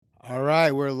All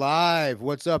right, we're live.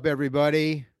 What's up,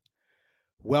 everybody?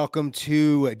 Welcome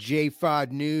to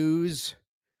JFOD News,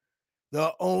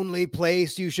 the only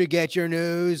place you should get your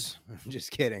news. I'm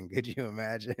just kidding. Could you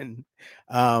imagine?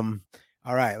 Um,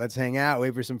 all right, let's hang out,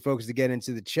 wait for some folks to get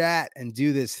into the chat and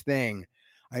do this thing.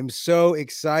 I'm so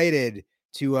excited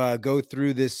to go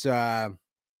through this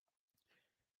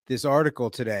this article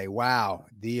today. Wow.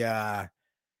 It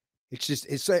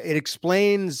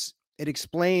explains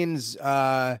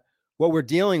what we're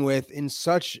dealing with in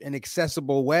such an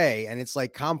accessible way, and it's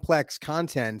like complex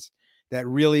content that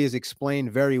really is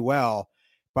explained very well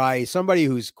by somebody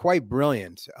who's quite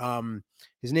brilliant.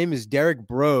 His name is Derrick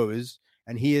Broze,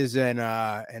 and he is an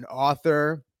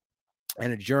author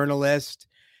and a journalist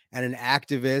and an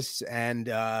activist and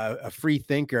a free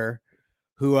thinker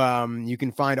who you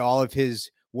can find all of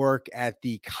his work at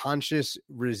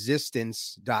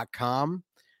theconsciousresistance.com,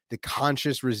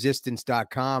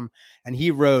 theconsciousresistance.com. And he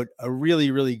wrote a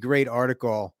really, really great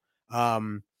article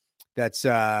that's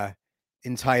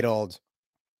entitled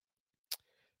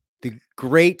The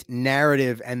Great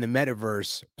Narrative and the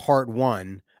Metaverse, Part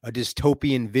 1, A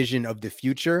Dystopian Vision of the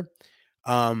Future.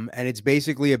 And it's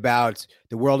basically about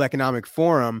the World Economic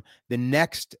Forum. The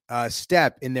next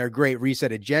step in their Great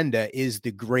Reset agenda is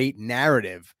the Great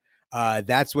Narrative.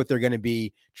 That's what they're going to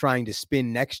be trying to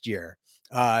spin next year.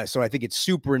 So I think it's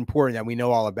super important that we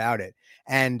know all about it.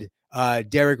 And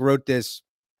Derrick wrote this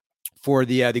for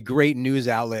the great news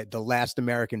outlet, The Last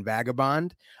American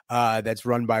Vagabond, that's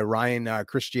run by Ryan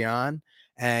Christian.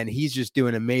 And he's just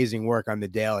doing amazing work on the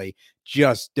daily,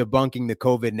 just debunking the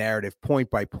COVID narrative point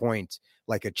by point,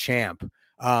 like a champ.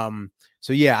 So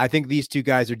yeah, I think these two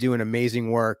guys are doing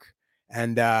amazing work,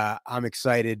 and I'm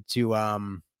excited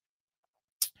to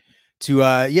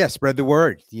spread the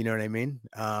word. You know what I mean?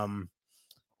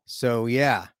 So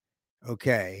yeah,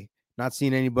 okay. Not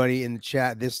seeing anybody in the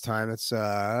chat this time. That's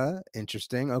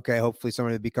interesting. Okay, hopefully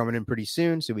somebody will be coming in pretty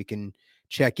soon so we can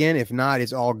check in. If not,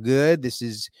 it's all good. This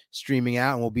is streaming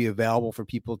out and will be available for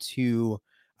people to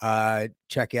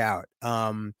check out.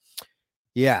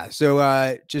 Yeah,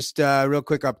 so just real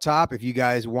quick up top, if you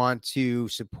guys want to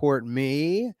support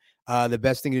me, the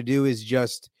best thing to do is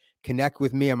just connect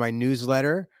with me on my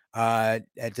newsletter at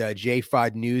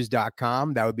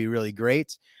jfodnews.com. That would be really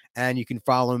great. And you can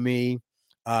follow me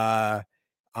on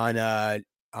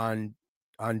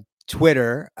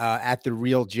Twitter at the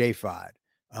real JFOD.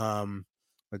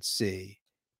 Let's see.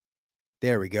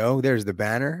 There we go. There's the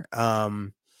banner.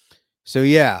 So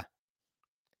yeah.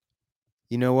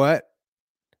 You know what?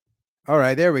 All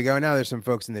right, there we go. Now there's some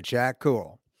folks in the chat.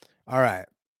 Cool. All right.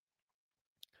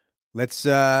 Let's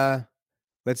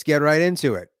get right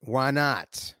into it. Why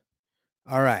not?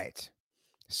 All right.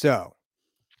 So,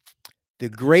 The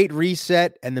Great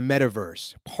Reset and the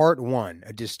Metaverse, Part 1,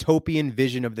 A Dystopian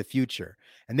Vision of the Future.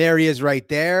 And there he is right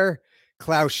there,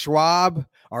 Klaus Schwab,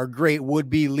 our great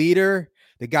would-be leader,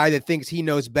 the guy that thinks he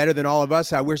knows better than all of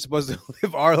us how we're supposed to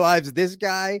live our lives. This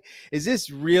guy, is this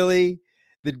really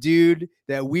the dude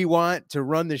that we want to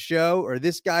run the show, or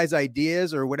this guy's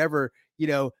ideas, or whatever,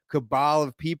 cabal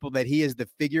of people that he is the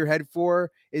figurehead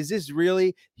for? Is this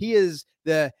really? He is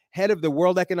the head of the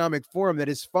World Economic Forum that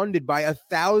is funded by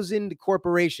 1,000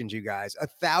 corporations, you guys.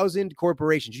 1,000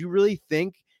 corporations. You really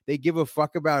think they give a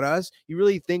fuck about us? You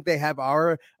really think they have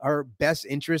our best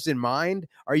interests in mind?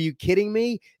 Are you kidding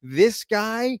me? This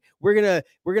guy, we're gonna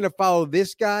follow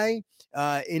this guy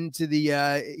into the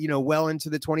well into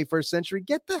the 21st century.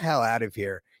 Get the hell out of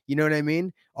here. You know what I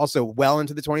mean? Also, well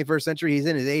into the 21st century, he's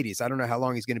in his 80s. I don't know how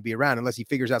long he's going to be around unless he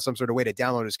figures out some sort of way to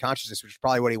download his consciousness, which is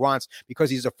probably what he wants because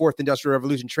he's a fourth industrial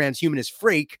revolution transhumanist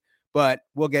freak. But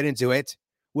we'll get into it.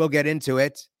 Look at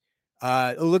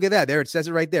that. There, it says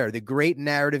it right there. The Great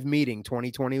Narrative Meeting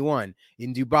 2021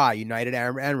 in Dubai, United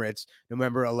Arab Emirates,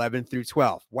 November 11th through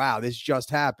 12th. Wow, this just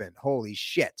happened. Holy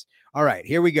shit. All right,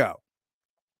 here we go.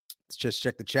 Let's just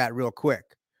check the chat real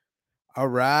quick. All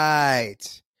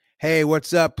right. Hey,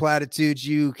 what's up, platitudes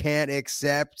you can't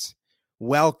accept?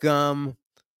 Welcome.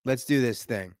 Let's do this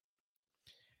thing.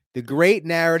 The Great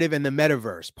Narrative and the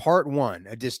Metaverse, Part 1,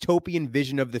 A Dystopian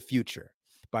Vision of the Future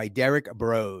by Derrick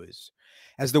Broze.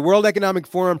 As the World Economic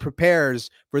Forum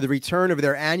prepares for the return of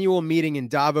their annual meeting in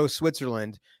Davos,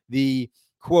 Switzerland, the,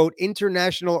 quote,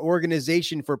 International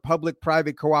Organization for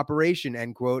Public-Private Cooperation,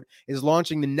 end quote, is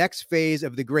launching the next phase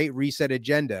of the Great Reset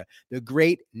agenda, the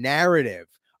Great Narrative.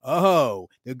 Oh,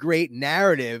 the Great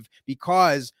Narrative,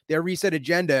 because their reset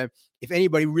agenda, if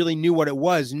anybody really knew what it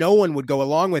was, no one would go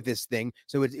along with this thing.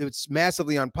 So it's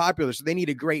massively unpopular. So they need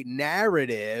a great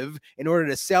narrative in order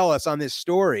to sell us on this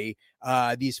story.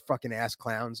 These fucking ass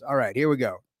clowns. All right, here we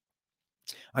go.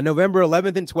 On November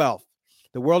 11th and 12th,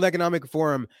 The World Economic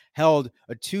Forum held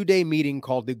a 2-day meeting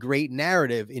called The Great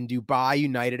Narrative in Dubai,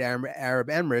 United Arab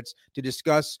Emirates, to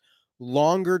discuss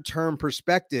longer-term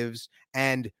perspectives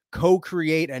and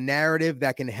co-create a narrative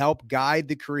that can help guide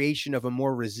the creation of a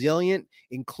more resilient,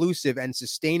 inclusive, and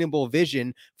sustainable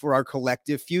vision for our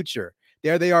collective future.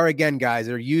 There they are again, guys.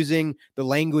 They're using the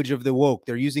language of the woke.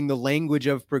 They're using the language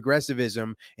of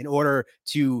progressivism in order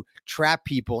to trap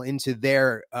people into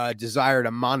their desire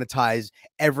to monetize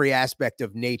every aspect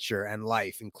of nature and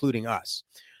life, including us.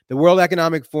 The World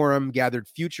Economic Forum gathered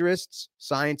futurists,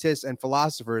 scientists, and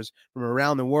philosophers from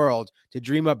around the world to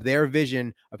dream up their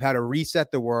vision of how to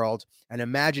reset the world and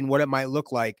imagine what it might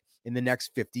look like in the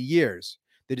next 50 years.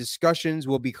 The discussions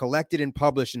will be collected and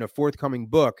published in a forthcoming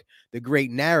book, The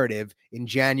Great Narrative, in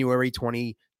January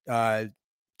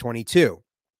 2022.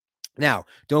 Now,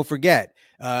 don't forget,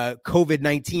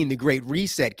 COVID-19, The Great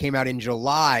Reset, came out in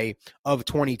July of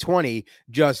 2020,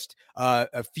 just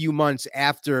a few months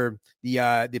after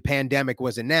the pandemic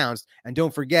was announced. And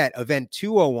don't forget, Event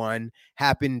 201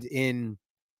 happened in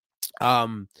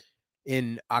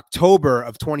October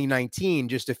of 2019,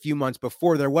 just a few months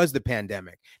before there was the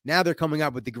pandemic. Now they're coming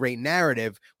up with the Great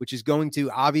Narrative, which is going to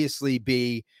obviously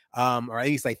be, or at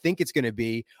least I think it's going to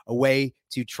be, a way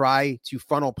to try to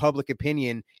funnel public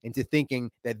opinion into thinking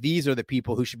that these are the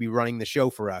people who should be running the show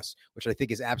for us, which I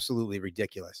think is absolutely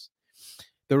ridiculous.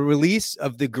 The release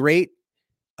of the Great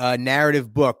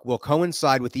Narrative book will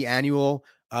coincide with the annual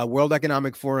World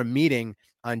Economic Forum meeting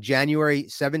on January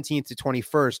 17th to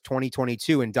 21st,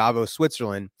 2022 in Davos,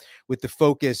 Switzerland, with the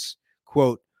focus,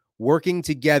 quote, working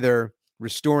together,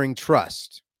 restoring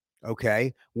trust.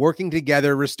 Okay. Working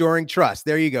together, restoring trust.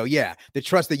 There you go. Yeah. The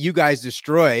trust that you guys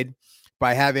destroyed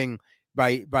by having,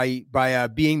 by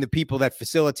being the people that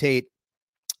facilitate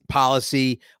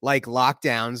policy like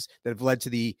lockdowns that have led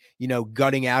to the,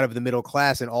 gutting out of the middle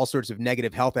class and all sorts of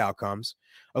negative health outcomes.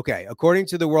 Okay. According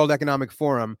to the World Economic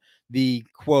Forum, the,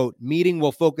 quote, meeting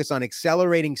will focus on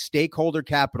accelerating stakeholder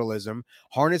capitalism,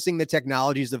 harnessing the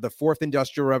technologies of the fourth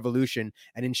industrial revolution,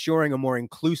 and ensuring a more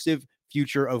inclusive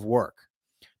future of work.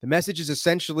 The message is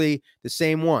essentially the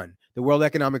same one the World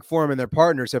Economic Forum and their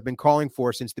partners have been calling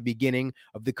for since the beginning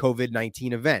of the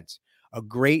COVID-19 event: a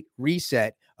great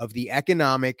reset of the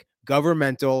economic,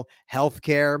 governmental,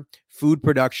 healthcare, food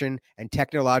production, and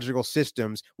technological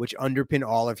systems which underpin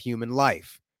all of human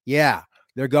life. Yeah.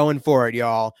 They're going for it,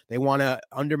 y'all. They want to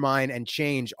undermine and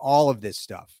change all of this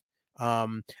stuff.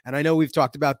 And I know we've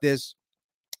talked about this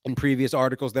in previous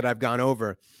articles that I've gone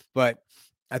over, but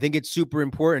I think it's super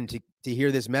important to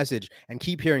hear this message and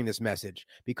keep hearing this message,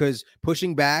 because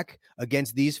pushing back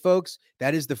against these folks,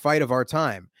 that is the fight of our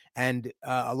time. And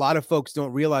a lot of folks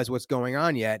don't realize what's going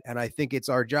on yet. And I think it's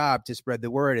our job to spread the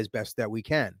word as best that we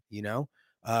can,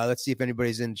 Let's see if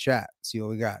anybody's in chat. See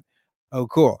what we got. Oh,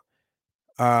 cool.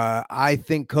 I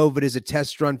think COVID is a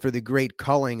test run for the great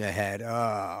culling ahead.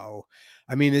 Oh,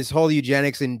 I mean, this whole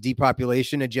eugenics and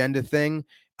depopulation agenda thing,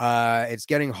 it's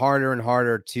getting harder and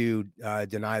harder to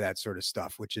deny that sort of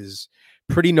stuff, which is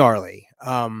pretty gnarly.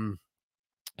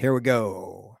 Here we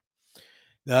go.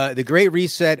 The Great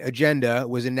Reset agenda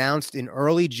was announced in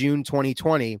early June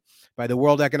 2020 by the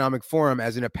World Economic Forum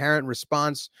as an apparent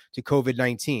response to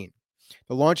COVID-19.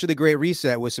 The launch of the Great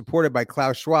Reset was supported by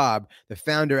Klaus Schwab, the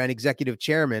founder and executive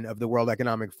chairman of the World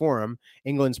Economic Forum,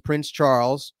 England's Prince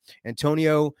Charles,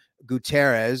 Antonio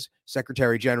Guterres,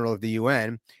 Secretary General of the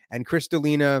UN, and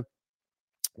Kristalina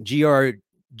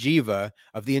Georgieva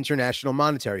of the International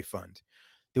Monetary Fund.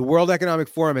 The World Economic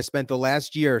Forum has spent the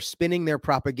last year spinning their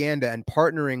propaganda and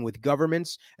partnering with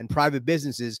governments and private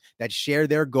businesses that share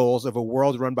their goals of a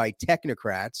world run by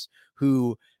technocrats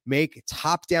who make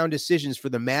top-down decisions for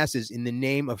the masses in the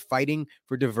name of fighting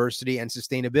for diversity and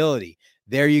sustainability.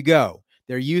 There you go.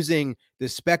 They're using the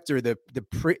specter, the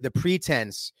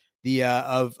pretense,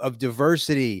 of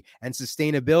diversity and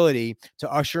sustainability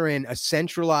to usher in a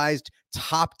centralized,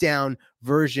 top-down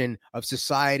version of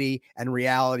society and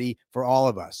reality for all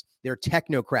of us. They're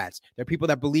technocrats. They're people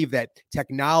that believe that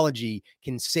technology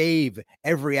can save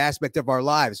every aspect of our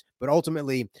lives, but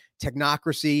ultimately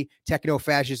technocracy,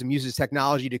 techno-fascism uses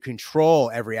technology to control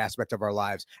every aspect of our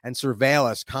lives and surveil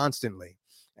us constantly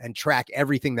and track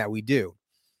everything that we do.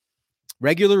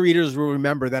 Regular readers will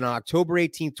remember that on October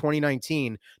 18,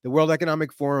 2019, the World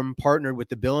Economic Forum partnered with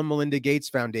the Bill and Melinda Gates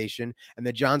Foundation and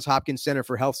the Johns Hopkins Center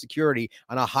for Health Security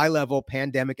on a high-level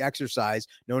pandemic exercise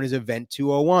known as Event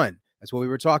 201. That's what we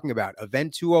were talking about.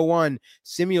 Event 201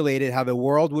 simulated how the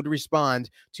world would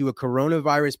respond to a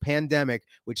coronavirus pandemic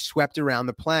which swept around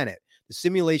the planet. The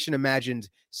simulation imagined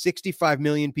 65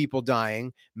 million people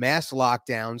dying, mass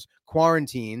lockdowns,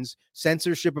 quarantines,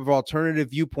 censorship of alternative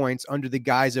viewpoints under the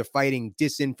guise of fighting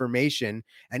disinformation,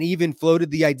 and even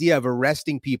floated the idea of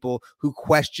arresting people who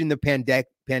question the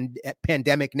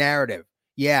pandemic narrative.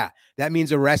 Yeah, that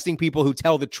means arresting people who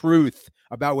tell the truth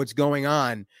about what's going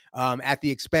on at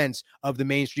the expense of the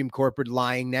mainstream corporate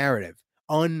lying narrative.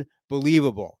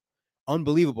 Unbelievable.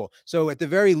 Unbelievable. So at the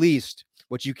very least,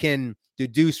 what you can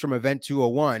deduce from Event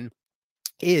 201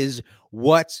 is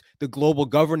what the global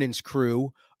governance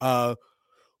crew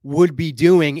would be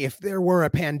doing if there were a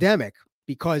pandemic,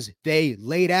 because they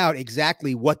laid out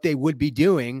exactly what they would be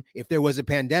doing if there was a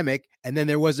pandemic, and then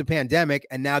there was a pandemic,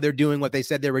 and now they're doing what they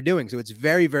said they were doing. So it's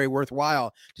very, very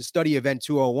worthwhile to study Event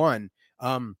 201.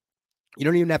 You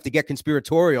don't even have to get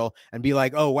conspiratorial and be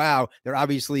like, oh, wow, they're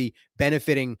obviously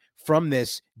benefiting from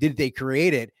this. Did they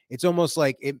create it? It's almost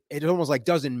like it almost like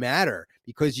doesn't matter,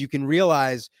 because you can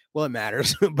realize, well, it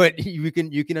matters, but you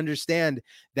can understand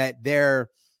that they're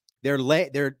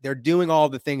doing all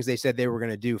the things they said they were going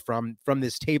to do from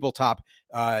this tabletop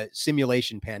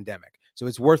simulation pandemic. So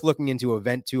it's worth looking into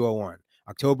Event 201.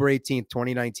 October 18th,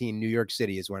 2019, New York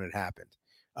City is when it happened.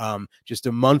 Just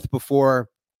a month before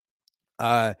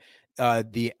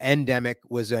the endemic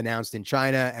was announced in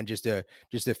China, and just a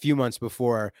few months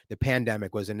before the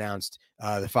pandemic was announced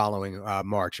the following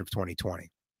March of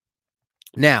 2020.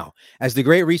 Now, as the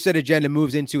Great Reset agenda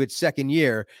moves into its second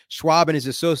year, Schwab and his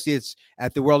associates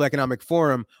at the World Economic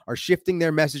Forum are shifting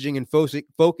their messaging and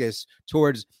focus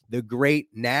towards the great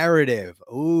narrative.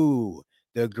 Ooh,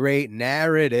 the great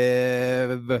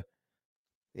narrative.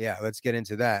 Yeah, let's get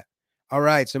into that. All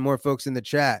right, some more folks in the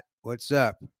chat. What's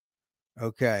up?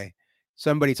 Okay.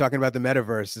 Somebody talking about the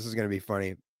metaverse. This is going to be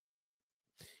funny.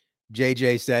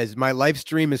 JJ says, my life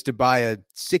stream is to buy a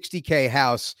 60K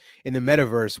house in the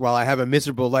metaverse while I have a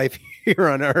miserable life here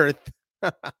on Earth.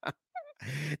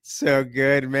 So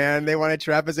good, man. They want to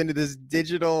trap us into this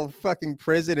digital fucking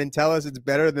prison and tell us it's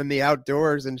better than the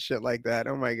outdoors and shit like that.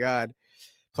 Oh my God.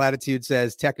 Platitude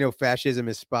says, techno-fascism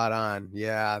is spot on.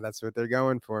 Yeah, that's what they're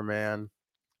going for, man.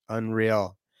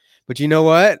 Unreal. But you know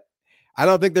what? I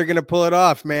don't think they're going to pull it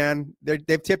off, man.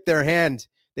 They've tipped their hand.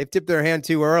 They've tipped their hand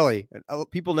too early.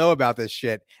 People know about this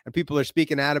shit, and people are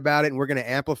speaking out about it, and we're going to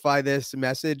amplify this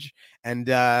message. And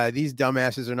these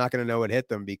dumbasses are not going to know what hit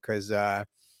them, because, there's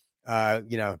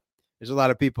a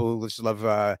lot of people who just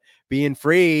love being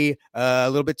free a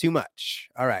little bit too much.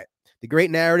 All right. The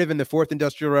Great Narrative and the Fourth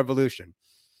Industrial Revolution.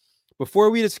 Before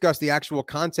we discuss the actual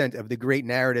content of the Great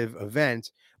Narrative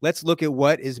event, let's look at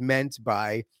what is meant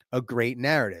by a great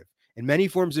narrative. In many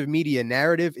forms of media,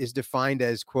 narrative is defined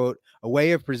as, quote, a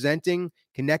way of presenting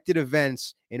connected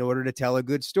events in order to tell a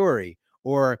good story,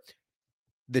 or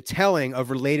the telling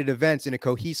of related events in a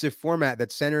cohesive format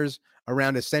that centers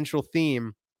around a central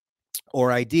theme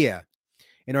or idea.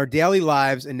 In our daily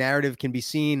lives, a narrative can be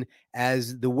seen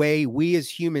as the way we as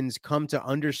humans come to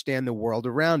understand the world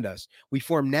around us. We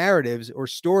form narratives or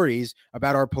stories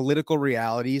about our political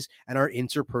realities and our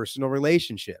interpersonal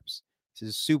relationships. This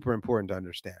is super important to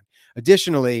understand.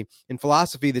 Additionally, in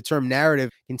philosophy, the term narrative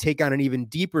can take on an even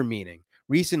deeper meaning.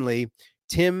 Recently,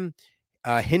 Tim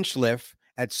Hinchliffe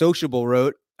at Sociable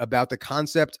wrote about the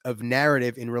concept of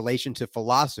narrative in relation to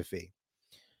philosophy.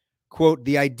 Quote,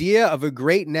 the idea of a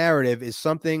great narrative is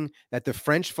something that the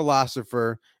French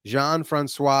philosopher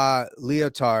Jean-Francois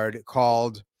Lyotard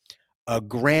called a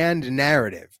grand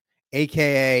narrative,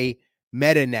 aka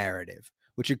meta-narrative,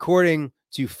 which according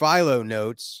to Philo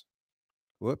notes,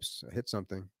 whoops, I hit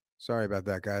something. Sorry about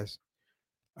that, guys.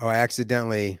 I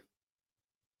accidentally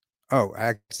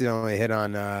hit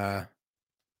on,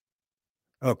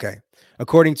 okay.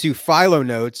 According to Philo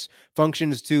notes,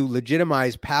 functions to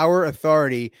legitimize power,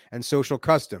 authority, and social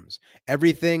customs.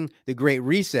 Everything the Great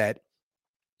Reset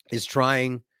is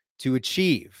trying to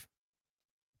achieve.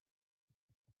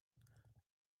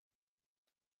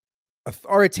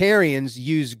 Authoritarians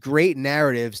use great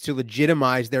narratives to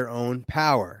legitimize their own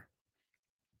power.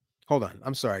 Hold on.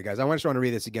 I'm sorry, guys. I just want to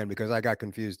read this again because I got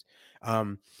confused.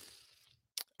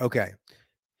 Okay.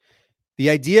 The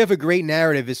idea of a great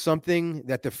narrative is something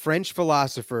that the French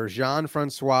philosopher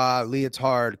Jean-Francois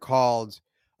Lyotard called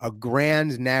a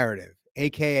grand narrative,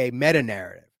 aka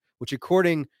meta-narrative, which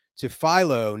according to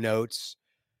Philo notes,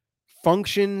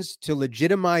 functions to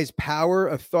legitimize power,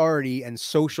 authority, and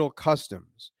social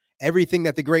customs. Everything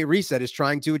that the Great Reset is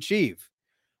trying to achieve.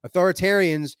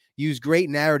 Authoritarians use great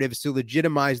narratives to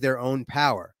legitimize their own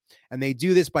power, and they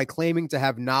do this by claiming to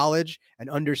have knowledge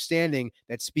and understanding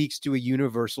that speaks to a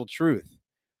universal truth.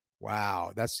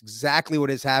 Wow, that's exactly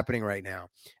what is happening right now.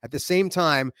 At the same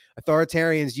time,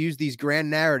 authoritarians use these grand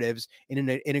narratives in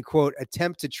a quote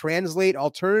attempt to translate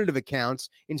alternative accounts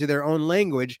into their own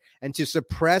language and to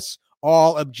suppress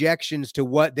all objections to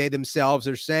what they themselves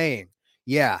are saying.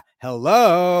 Yeah,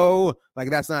 hello.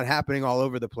 Like that's not happening all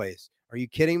over the place. Are you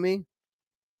kidding me?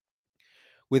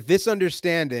 With this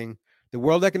understanding, the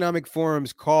World Economic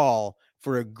Forum's call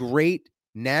for a great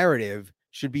narrative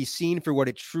should be seen for what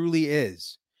it truly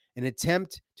is, an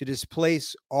attempt to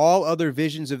displace all other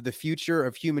visions of the future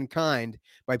of humankind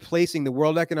by placing the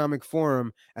World Economic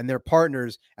Forum and their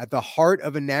partners at the heart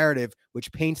of a narrative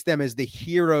which paints them as the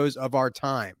heroes of our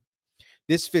time.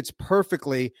 This fits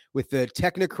perfectly with the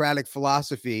technocratic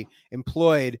philosophy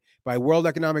employed by World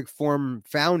Economic Forum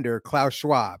founder Klaus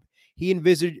Schwab. He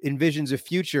envisions a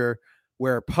future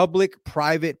where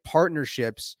public-private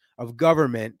partnerships of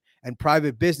government and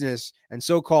private business and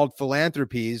so-called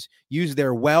philanthropies use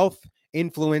their wealth,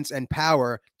 influence, and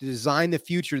power to design the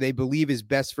future they believe is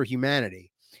best for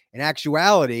humanity. In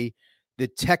actuality, the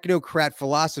technocrat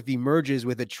philosophy merges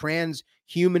with a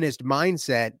transhumanist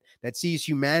mindset that sees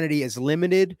humanity as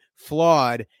limited,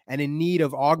 flawed, and in need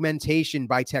of augmentation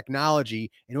by technology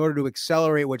in order to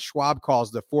accelerate what Schwab calls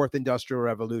the fourth industrial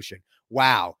revolution.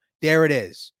 Wow, there it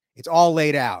is. It's all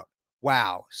laid out.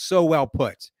 Wow, so well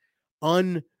put.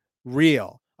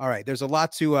 Unreal. All right, there's a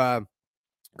lot to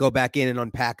go back in and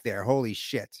unpack there. Holy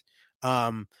shit.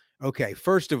 Okay,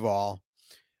 first of all,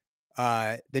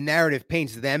 the narrative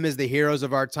paints them as the heroes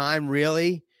of our time.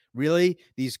 Really?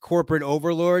 These corporate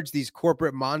overlords, these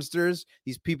corporate monsters,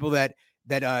 these people that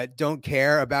don't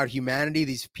care about humanity,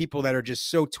 these people that are just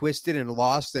so twisted and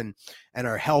lost and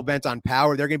are hell-bent on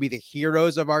power. They're going to be the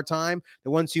heroes of our time,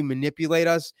 the ones who manipulate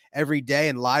us every day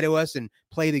and lie to us and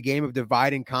play the game of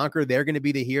divide and conquer. They're going to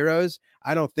be the heroes.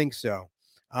 I don't think so.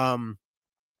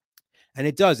 And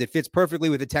it does. It fits perfectly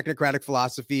with the technocratic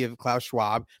philosophy of Klaus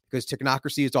Schwab, because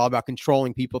technocracy is all about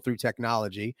controlling people through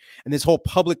technology. And this whole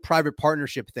public-private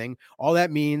partnership thing, all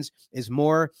that means is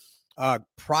more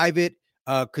private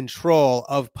control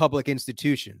of public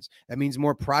institutions. That means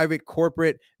more private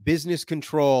corporate business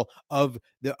control of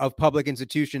public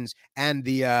institutions and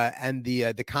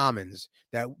the commons.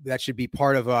 That should be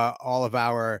part of all of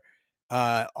our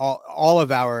it's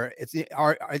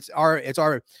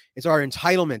our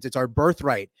entitlement, it's our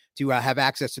birthright to have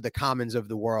access to the commons of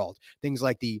the world, things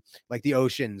like the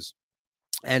oceans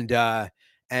and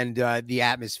the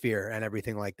atmosphere and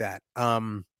everything like that.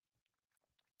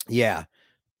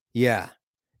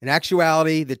 In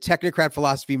actuality, the technocrat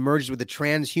philosophy merges with the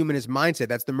transhumanist mindset.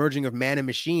 That's the merging of man and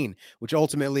machine, which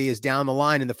ultimately is down the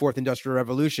line in the fourth industrial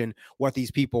revolution what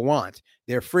these people want.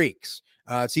 They're freaks.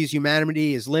 It sees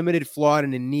humanity as limited, flawed,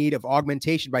 and in need of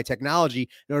augmentation by technology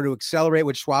in order to accelerate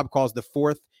what Schwab calls the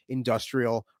fourth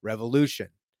industrial revolution.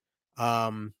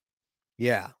 Let's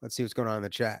see what's going on in the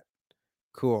chat.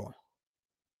 Cool.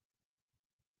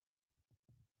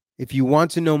 If you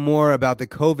want to know more about the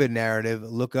COVID narrative,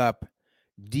 look up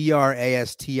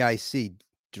DRASTIC,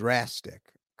 drastic.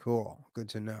 Cool. Good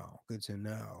to know.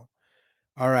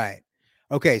 All right.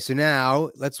 Okay, so now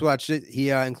let's watch it. He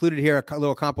included here a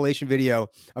little compilation video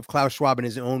of Klaus Schwab in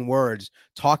his own words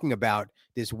talking about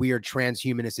this weird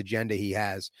transhumanist agenda he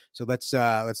has. So let's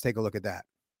take a look at that.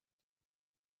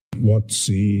 What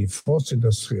the fourth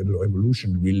industrial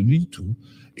revolution will lead to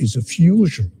is a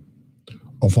fusion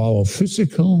of our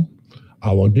physical,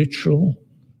 our digital,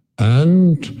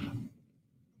 and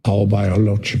our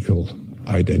biological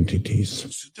identities.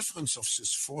 The difference of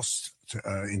this fourth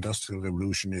industrial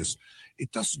revolution is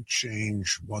it doesn't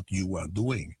change what you are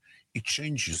doing. It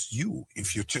changes you.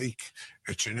 If you take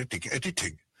a genetic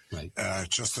editing, right,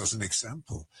 just as an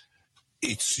example,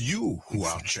 it's you who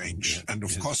are changed. Yeah. And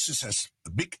of course, this has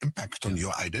a big impact on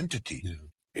your identity. Yeah.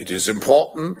 It is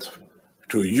important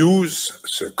to use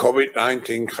the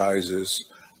COVID-19 crisis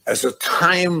as a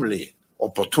timely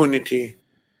opportunity.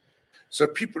 So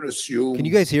people assume... Can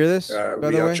you guys hear this, we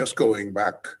are just going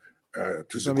back to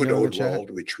the good old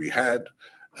world which we had,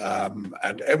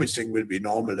 and everything will be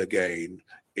normal again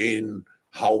in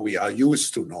how we are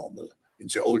used to normal, in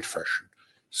the old fashion.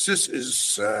 This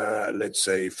is, let's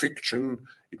say, fiction.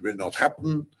 It will not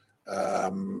happen. The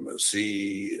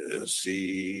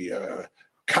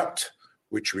cut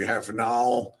which we have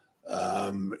now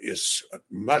is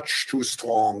much too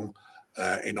strong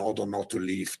in order not to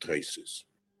leave traces.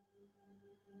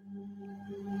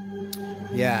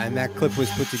 Yeah, and that clip was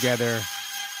put together.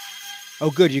 Oh,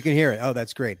 good, you can hear it. Oh,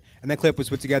 that's great. And that clip was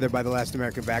put together by the Last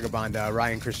American Vagabond,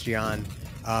 Ryan Christian,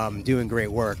 doing great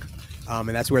work. And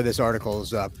that's where this article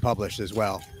is published as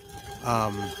well.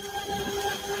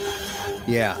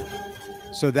 Yeah.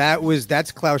 So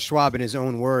that's Klaus Schwab in his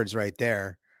own words right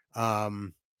there.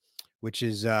 Which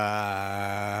is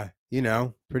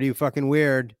pretty fucking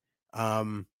weird.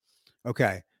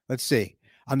 Okay, let's see.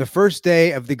 On the first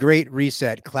day of the Great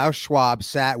Reset, Klaus Schwab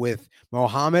sat with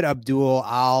Mohammed Abdul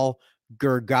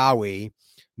al-Gurgawi,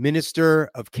 Minister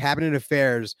of Cabinet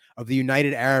Affairs of the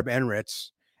United Arab Emirates,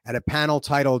 at a panel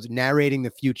titled Narrating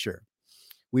the Future.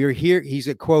 We are here, he's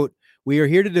a quote, "We are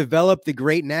here to develop the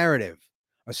great narrative,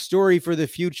 a story for the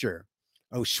future,"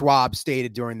 Schwab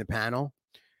stated during the panel.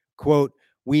 Quote,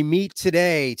 "We meet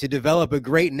today to develop a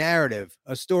great narrative,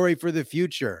 a story for the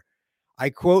future.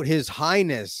 I quote His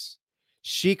Highness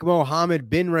Sheikh Mohammed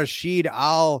bin Rashid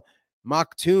Al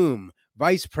Maktoum,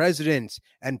 Vice President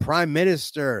and Prime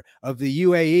Minister of the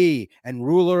UAE and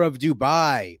ruler of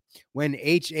Dubai, when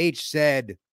HH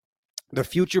said, 'The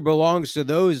future belongs to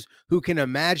those who can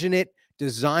imagine it,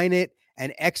 design it,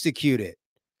 and execute it.'"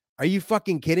 Are you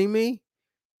fucking kidding me?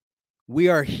 We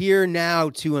are here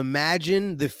now to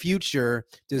imagine the future,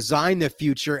 design the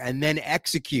future, and then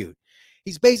execute.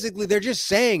 They're just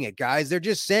saying it, guys. They're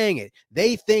just saying it.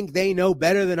 They think they know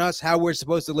better than us how we're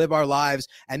supposed to live our lives,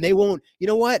 and they won't. You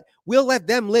know what? We'll let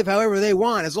them live however they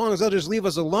want, as long as they'll just leave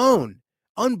us alone.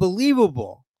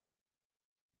 Unbelievable.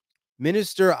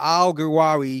 Minister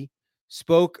Al-Gurgawi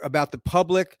spoke about the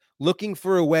public looking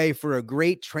for a way for a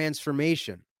great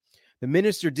transformation. The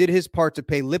minister did his part to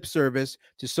pay lip service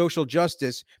to social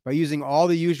justice by using all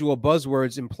the usual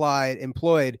buzzwords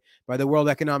employed by the World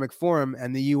Economic Forum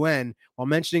and the UN, while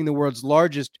mentioning the world's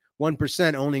largest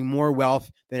 1% owning more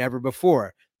wealth than ever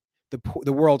before,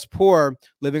 the world's poor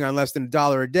living on less than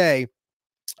 $1 a day,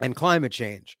 and climate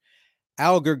change.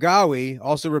 Al-Gurgawi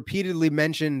also repeatedly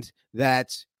mentioned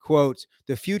that, quote,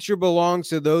 "The future belongs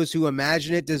to those who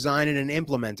imagine it, design it, and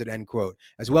implement it," end quote,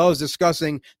 as well as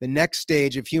discussing the next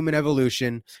stage of human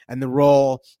evolution and the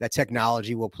role that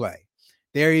technology will play.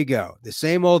 There you go. The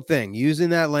same old thing,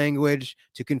 using that language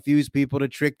to confuse people, to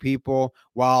trick people,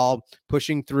 while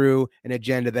pushing through an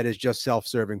agenda that is just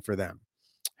self-serving for them.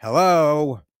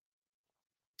 Hello.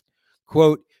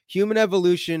 Quote, "Human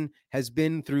evolution has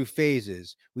been through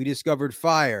phases. We discovered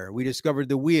fire. We discovered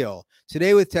the wheel.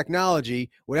 Today with technology,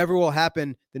 whatever will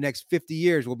happen the next 50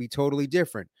 years will be totally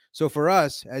different. So for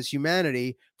us as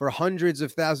humanity, for hundreds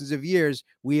of thousands of years,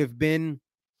 we have been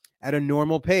at a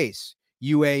normal pace,"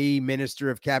 UAE Minister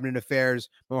of Cabinet Affairs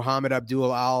Mohammed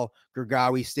Abdul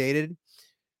al-Gurgawi stated.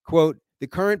 Quote, "The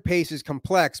current pace is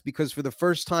complex because for the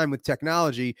first time with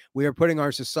technology, we are putting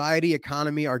our society,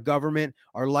 economy, our government,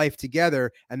 our life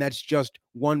together, and that's just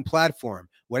one platform.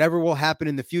 Whatever will happen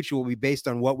in the future will be based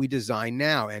on what we design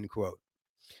now," end quote.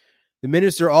 The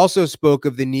minister also spoke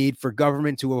of the need for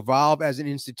government to evolve as an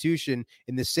institution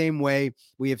in the same way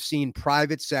we have seen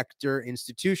private sector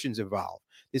institutions evolve.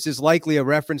 This is likely a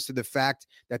reference to the fact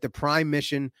that the prime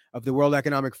mission of the World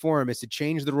Economic Forum is to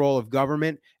change the role of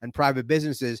government and private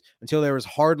businesses until there is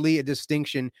hardly a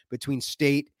distinction between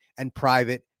state and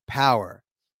private power.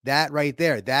 That right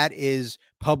there, that is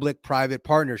public-private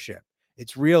partnership.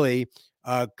 It's really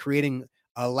creating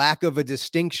a lack of a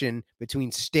distinction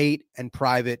between state and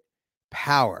private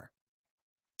power.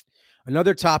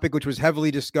 Another topic which was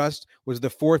heavily discussed was the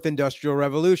fourth industrial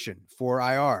revolution,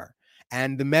 4IR,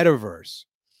 and the metaverse.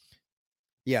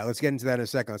 Yeah, let's get into that in a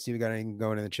second. Let's see if we got anything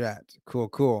going in the chat.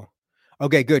 Cool.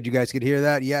 Okay, good. You guys could hear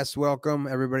that? Yes, welcome.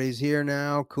 Everybody's here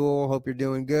now. Cool. Hope you're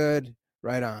doing good.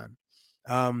 Right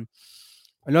on.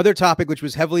 Another topic which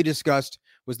was heavily discussed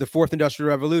was the fourth industrial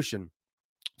revolution,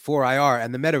 4IR,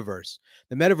 and the metaverse.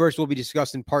 The metaverse will be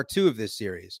discussed in part 2 of this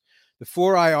series. The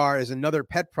 4IR is another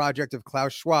pet project of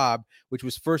Klaus Schwab, which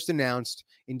was first announced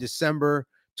in December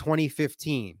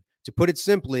 2015. To put it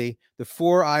simply, the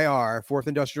 4IR, Fourth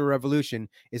Industrial Revolution,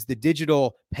 is the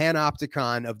digital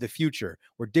panopticon of the future,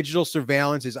 where digital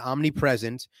surveillance is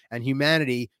omnipresent and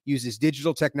humanity uses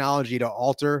digital technology to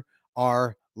alter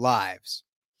our lives.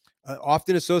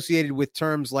 Often associated with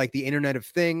terms like the Internet of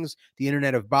Things, the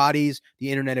Internet of Bodies, the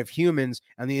Internet of Humans,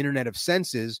 and the Internet of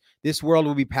Senses, this world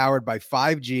will be powered by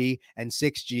 5G and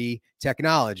 6G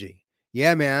technology.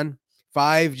 Yeah, man.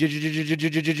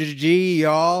 5G,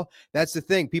 y'all. That's the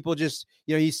thing. People just,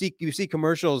 you see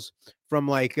commercials from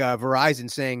like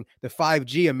Verizon saying the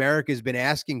 5G America's been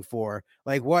asking for.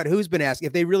 Like what? Who's been asking?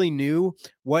 If they really knew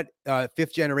what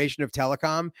fifth generation of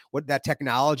telecom, what that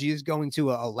technology is going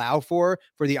to allow for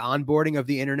the onboarding of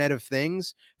the Internet of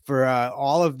Things, for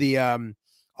all of the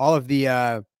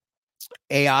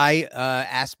AI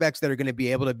aspects that are going to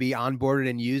be able to be onboarded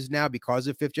and used now because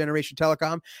of 5th generation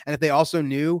telecom. And if they also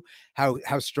knew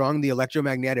how strong the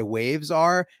electromagnetic waves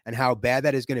are and how bad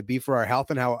that is going to be for our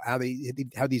health, and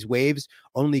how these waves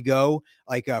only go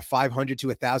like 500 to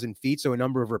 1,000 feet. So a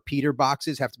number of repeater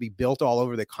boxes have to be built all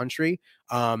over the country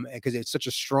because it's such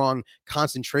a strong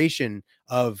concentration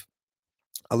of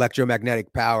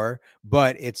electromagnetic power,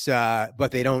 but it's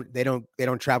but they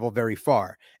don't travel very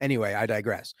far. Anyway, I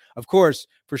digress. Of course,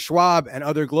 for Schwab and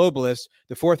other globalists,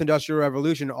 the 4th industrial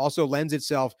revolution also lends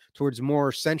itself towards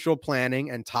more central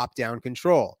planning and top-down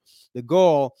control. The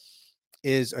goal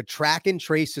is a track and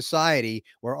trace society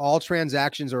where all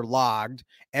transactions are logged,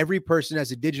 every person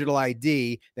has a digital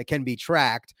ID that can be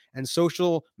tracked, and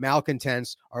social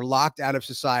malcontents are locked out of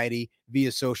society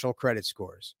via social credit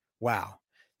scores. Wow.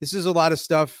 This is a lot of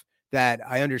stuff that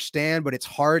I understand, but it's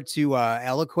hard to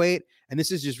eloquate. And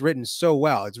this is just written so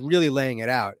well. It's really laying it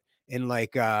out in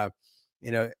like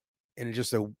in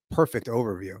just a perfect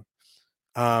overview.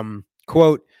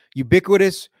 Quote,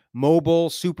 ubiquitous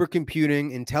mobile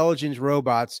supercomputing, intelligence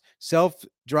robots,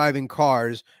 self-driving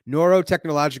cars,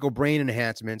 neurotechnological brain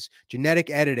enhancements, genetic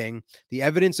editing. The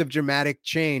evidence of dramatic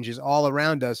change is all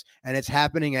around us, and it's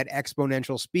happening at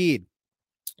exponential speed,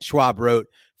 Schwab wrote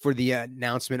for the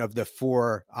announcement of the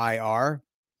 4IR.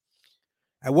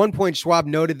 At one point, Schwab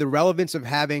noted the relevance of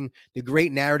having the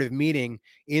Great Narrative meeting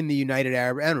in the United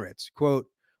Arab Emirates. Quote,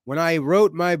 when I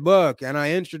wrote my book and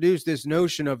I introduced this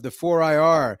notion of the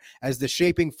 4IR as the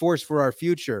shaping force for our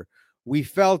future, we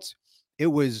felt it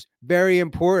was very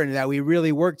important that we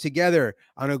really work together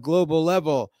on a global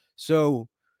level. So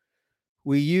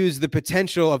we use the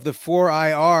potential of the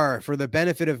 4IR for the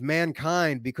benefit of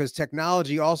mankind, because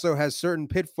technology also has certain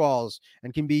pitfalls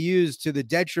and can be used to the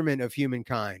detriment of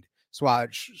humankind,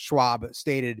 Schwab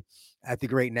stated at the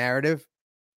Great Narrative.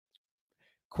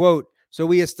 Quote, so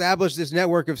we established this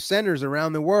network of centers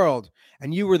around the world,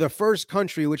 and you were the first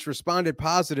country which responded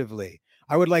positively.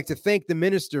 I would like to thank the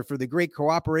minister for the great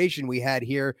cooperation we had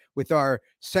here with our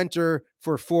Center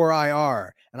for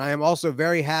 4IR. And I am also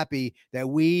very happy that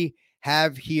we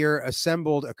have here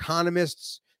assembled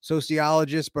economists,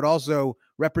 sociologists, but also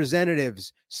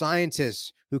representatives,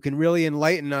 scientists who can really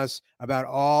enlighten us about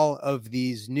all of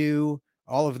those new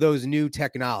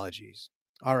technologies.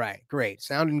 All right, great.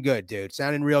 Sounding good, dude.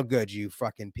 Sounding real good, you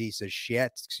fucking piece of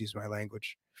shit. Excuse my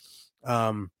language.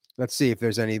 Let's see if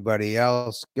there's anybody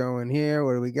else going here.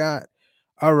 What do we got?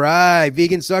 All right,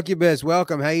 Vegan Succubus,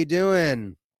 welcome. How you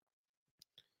doing?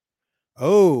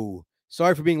 Oh,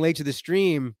 sorry for being late to the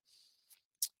stream.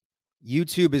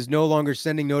 YouTube is no longer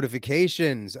sending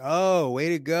notifications. Oh, way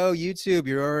to go, YouTube.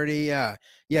 You're already,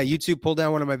 YouTube pulled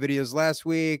down one of my videos last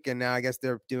week, and now I guess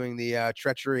they're doing the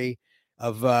treachery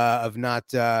of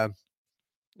no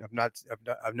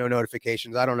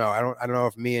notifications. I don't know. I don't know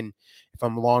if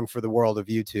I'm long for the world of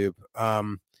YouTube. All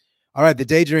right, the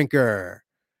Day Drinker.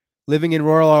 Living in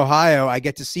rural Ohio, I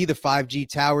get to see the 5G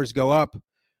towers go up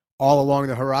all along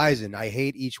the horizon. I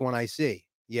hate each one I see.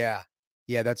 Yeah,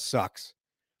 that sucks.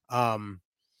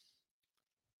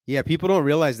 People don't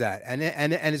realize that, and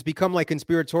it's become like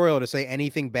conspiratorial to say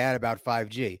anything bad about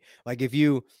 5G. Like if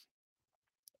you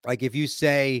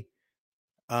say,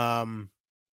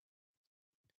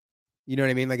 you know what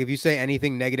I mean? Like if you say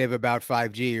anything negative about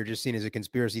 5G, you're just seen as a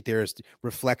conspiracy theorist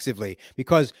reflexively,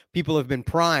 because people have been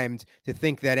primed to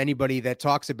think that anybody that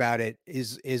talks about it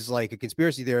is like a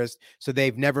conspiracy theorist. So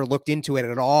they've never looked into it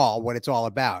at all, what it's all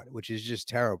about, which is just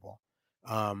terrible.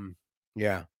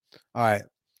 Yeah. All right,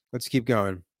 let's keep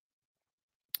going.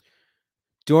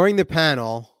 During the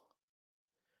panel,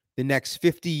 the next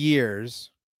 50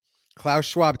 years, Klaus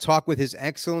Schwab talked with His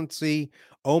Excellency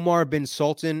Omar bin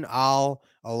Sultan Al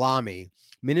Alami,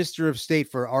 Minister of State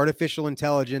for Artificial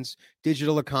Intelligence,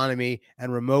 Digital Economy,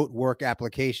 and Remote Work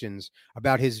Applications,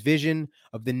 about his vision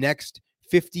of the next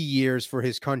 50 years for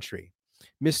his country.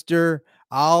 Mr.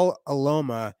 Al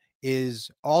Aloma is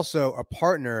also a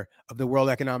partner of the World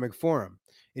Economic Forum.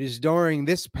 It is during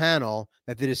this panel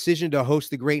that the decision to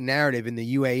host the Great Narrative in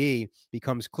the UAE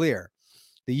becomes clear.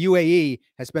 The UAE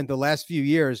has spent the last few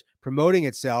years promoting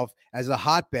itself as a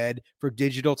hotbed for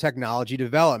digital technology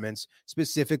developments,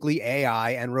 specifically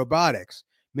AI and robotics.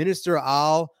 Minister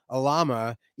Al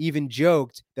Alama even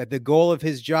joked that the goal of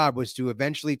his job was to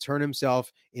eventually turn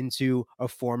himself into a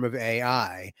form of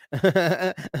AI.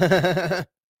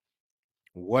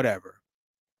 Whatever.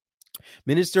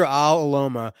 Minister Al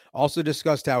Aloma also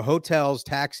discussed how hotels,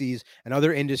 taxis, and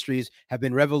other industries have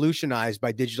been revolutionized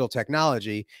by digital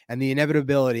technology and the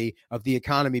inevitability of the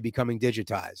economy becoming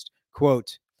digitized.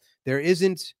 Quote, there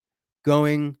isn't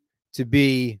going to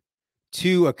be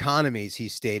two economies, he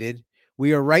stated.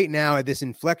 We are right now at this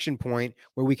inflection point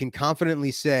where we can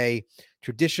confidently say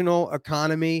traditional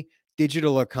economy,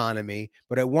 digital economy,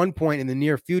 but at one point in the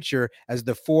near future, as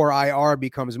the 4IR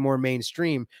becomes more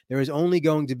mainstream, there is only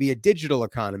going to be a digital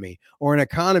economy, or an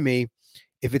economy,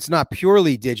 if it's not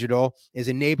purely digital, is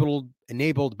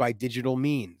enabled by digital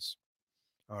means.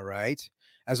 All right.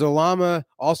 As Olama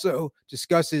also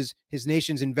discusses his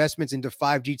nation's investments into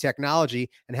 5G technology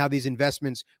and how these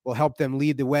investments will help them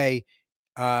lead the way.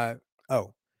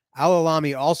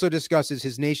 Al-Alami also discusses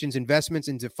his nation's investments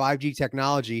into 5G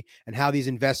technology and how these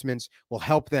investments will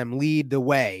help them lead the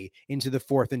way into the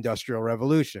fourth industrial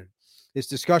revolution. This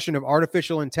discussion of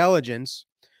artificial intelligence,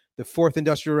 the fourth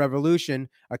industrial revolution,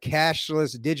 a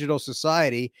cashless digital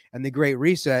society, and the Great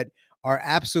Reset are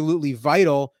absolutely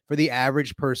vital for the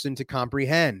average person to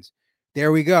comprehend.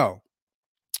 There we go.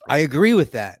 I agree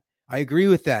with that.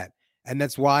 And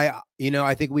that's why,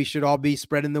 I think we should all be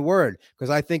spreading the word, because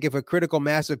I think if a critical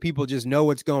mass of people just know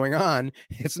what's going on,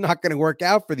 it's not going to work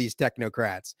out for these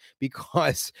technocrats,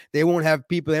 because they won't have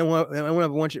people. They won't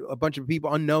have a bunch of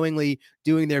people unknowingly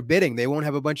doing their bidding. They won't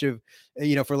have a bunch of,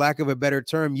 for lack of a better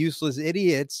term, useless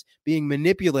idiots being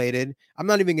manipulated. I'm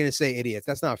not even going to say idiots.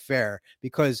 That's not fair,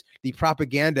 because the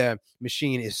propaganda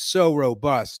machine is so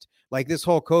robust. Like, this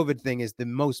whole COVID thing is the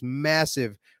most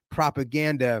massive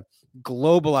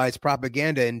globalized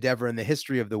propaganda endeavor in the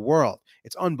history of the world.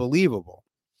 It's unbelievable.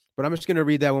 But I'm just going to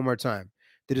read that one more time.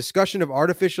 The discussion of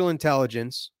artificial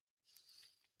intelligence,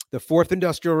 the fourth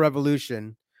industrial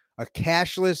revolution, a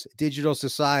cashless digital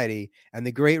society, and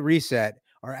the Great Reset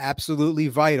are absolutely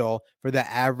vital for the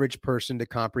average person to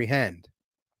comprehend.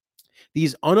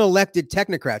 These unelected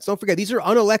technocrats, don't forget, these are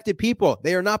unelected people.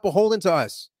 They are not beholden to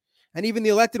us. And even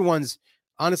the elected ones,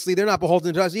 honestly, they're not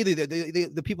beholden to us either.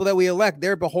 The people that we elect,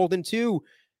 they're beholden to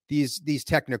these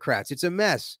technocrats. It's a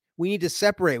mess. We need to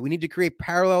separate. We need to create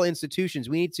parallel institutions.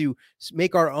 We need to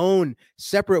make our own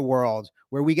separate world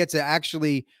where we get to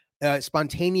actually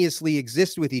spontaneously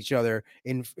exist with each other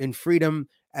in freedom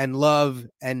and love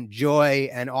and joy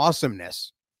and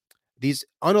awesomeness. These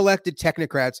unelected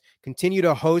technocrats continue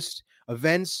to host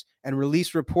events and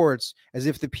release reports as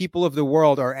if the people of the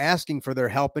world are asking for their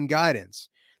help and guidance.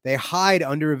 They hide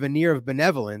under a veneer of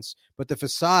benevolence, but the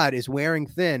facade is wearing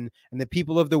thin, and the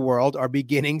people of the world are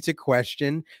beginning to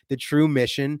question the true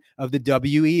mission of the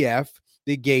WEF,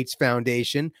 the Gates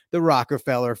Foundation, the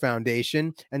Rockefeller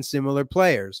Foundation, and similar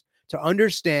players. To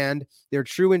understand their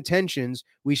true intentions,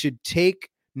 we should take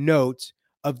note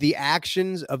of the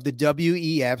actions of the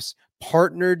WEF's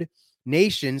partnered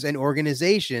nations and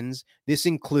organizations. This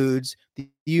includes the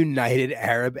United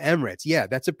Arab Emirates. Yeah,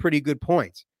 that's a pretty good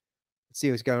point. Let's see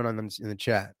what's going on in the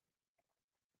chat.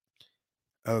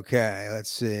 Okay, let's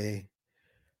see.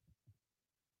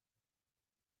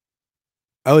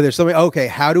 Oh, there's something. Okay,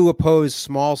 how to oppose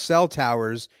small cell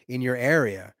towers in your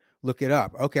area. Look it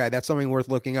up. Okay, that's something worth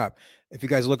looking up. If you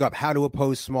guys look up how to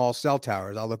oppose small cell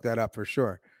towers, I'll look that up for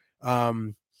sure.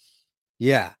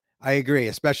 Yeah, I agree.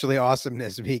 Especially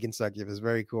awesomeness, vegan succubus.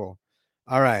 Very cool.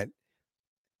 All right,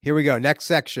 here we go. Next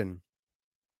section.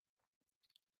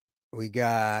 We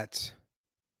got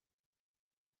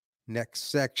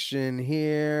next section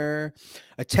here.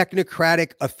 A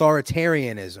technocratic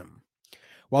authoritarianism.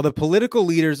 While the political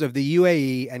leaders of the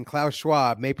UAE and Klaus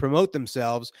Schwab may promote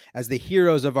themselves as the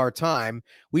heroes of our time,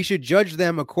 we should judge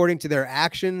them according to their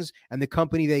actions and the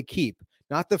company they keep,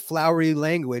 not the flowery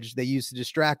language they use to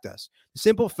distract us. The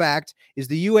simple fact is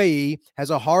the UAE has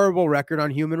a horrible record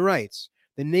on human rights.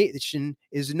 The nation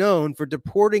is known for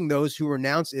deporting those who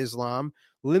renounce Islam,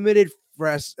 limited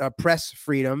press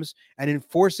freedoms, and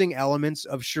enforcing elements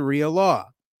of Sharia law.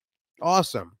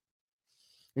 Awesome.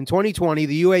 In 2020,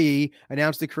 the UAE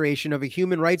announced the creation of a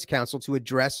Human Rights Council to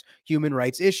address human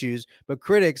rights issues, but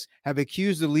critics have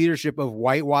accused the leadership of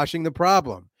whitewashing the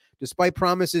problem. Despite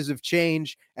promises of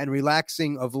change and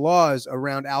relaxing of laws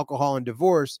around alcohol and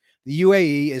divorce, the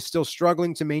UAE is still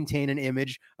struggling to maintain an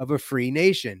image of a free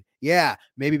nation. Yeah,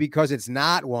 maybe because it's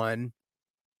not one.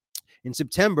 In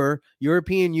September,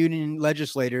 European Union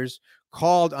legislators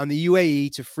called on the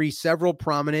UAE to free several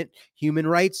prominent human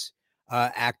rights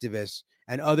activists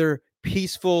and other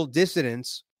peaceful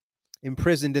dissidents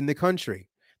imprisoned in the country.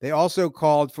 They also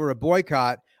called for a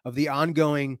boycott of the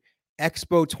ongoing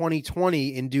Expo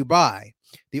 2020 in Dubai.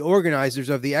 The organizers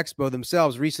of the Expo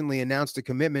themselves recently announced a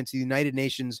commitment to the United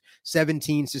Nations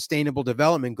 17 Sustainable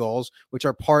Development Goals, which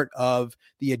are part of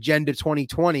the Agenda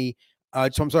 2020.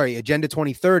 Agenda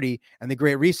 2030 and the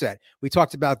Great Reset. We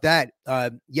talked about that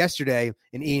yesterday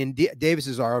in Ian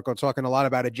Davis's article, talking a lot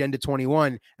about Agenda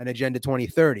 21 and Agenda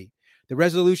 2030. The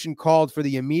resolution called for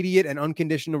the immediate and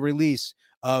unconditional release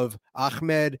of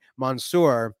Ahmed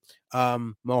Mansour,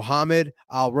 Mohammed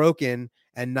al-Rokin,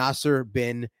 and Nasser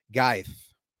bin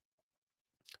Gaith.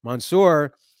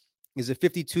 Mansour is a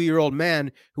 52-year-old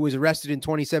man who was arrested in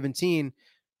 2017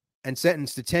 and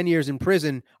sentenced to 10 years in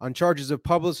prison on charges of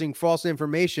publishing false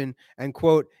information and,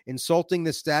 quote, insulting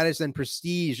the status and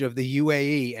prestige of the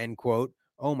UAE, end quote.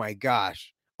 Oh my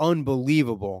gosh,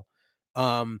 unbelievable.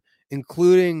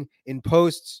 Including in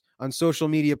posts on social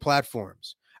media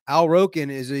platforms. Al-Rokin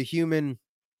is a human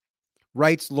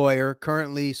rights lawyer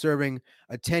currently serving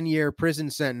a 10-year prison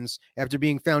sentence after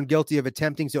being found guilty of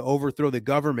attempting to overthrow the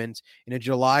government in a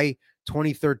July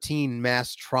 2013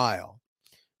 mass trial.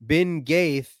 Bin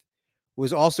Gaith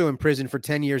was also imprisoned for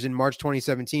 10 years in March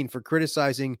 2017 for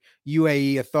criticizing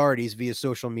UAE authorities via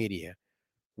social media.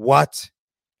 What?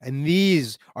 And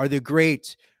these are the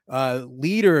great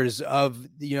leaders of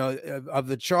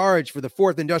the charge for the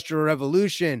fourth industrial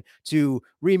revolution to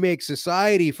remake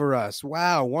society for us.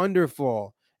 Wow,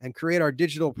 wonderful. And create our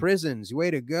digital prisons. Way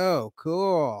to go.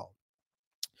 Cool.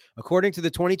 According to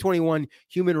the 2021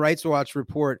 Human Rights Watch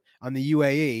report on the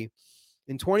UAE,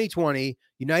 in 2020,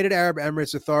 United Arab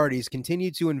Emirates authorities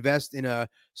continued to invest in a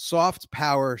soft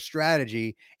power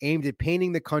strategy aimed at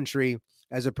painting the country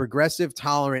as a progressive,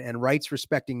 tolerant, and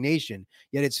rights-respecting nation,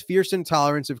 yet its fierce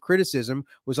intolerance of criticism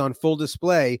was on full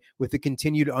display with the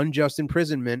continued unjust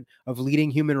imprisonment of leading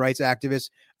human rights activist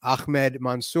Ahmed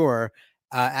Mansour,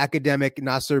 academic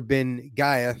Nasser bin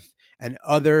Gaith, and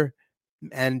other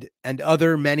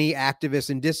many activists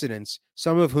and dissidents,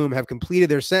 some of whom have completed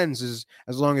their sentences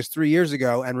as long as 3 years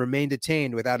ago and remain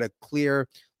detained without a clear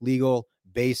legal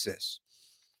basis.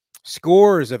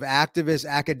 Scores of activists,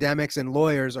 academics, and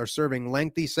lawyers are serving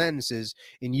lengthy sentences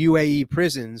in UAE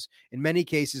prisons, in many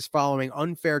cases following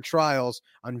unfair trials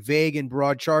on vague and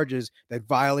broad charges that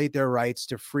violate their rights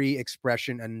to free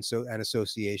expression and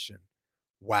association.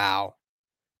 Wow.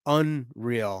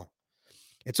 Unreal.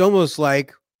 It's almost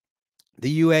like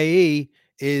the UAE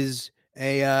is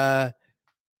a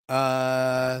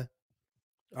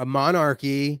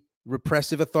monarchy,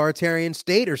 repressive authoritarian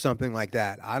state or something like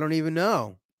that. I don't even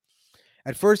know.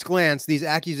 At first glance, these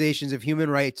accusations of human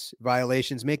rights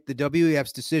violations make the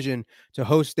WEF's decision to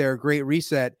host their Great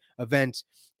Reset event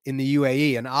in the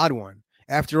UAE an odd one.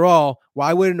 After all,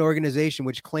 why would an organization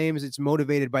which claims it's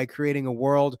motivated by creating a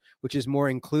world which is more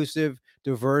inclusive,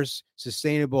 diverse,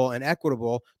 sustainable, and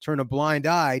equitable turn a blind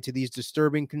eye to these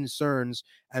disturbing concerns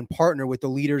and partner with the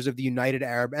leaders of the United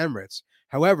Arab Emirates?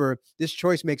 However, this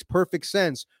choice makes perfect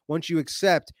sense once you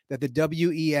accept that the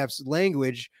WEF's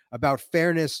language about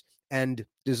fairness and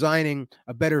designing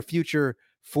a better future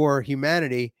for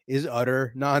humanity is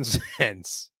utter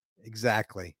nonsense.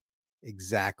 Exactly.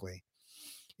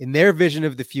 In their vision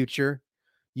of the future,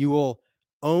 you will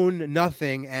own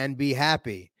nothing and be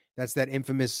happy. That's that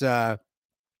infamous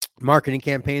marketing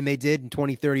campaign they did in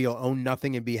 2030. You'll own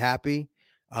nothing and be happy.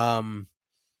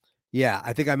 Yeah,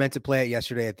 I think I meant to play it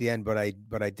yesterday at the end, but I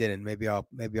didn't. Maybe I'll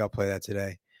play that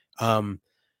today.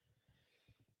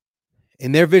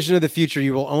 In their vision of the future,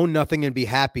 you will own nothing and be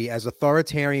happy as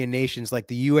authoritarian nations like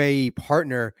the UAE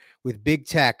partner with big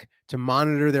tech to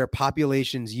monitor their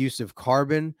population's use of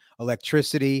carbon,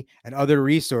 electricity, and other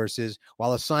resources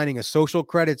while assigning a social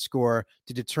credit score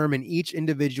to determine each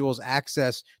individual's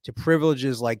access to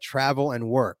privileges like travel and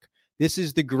work. This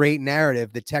is the great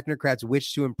narrative that technocrats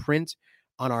wish to imprint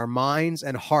on our minds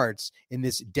and hearts in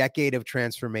this decade of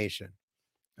transformation.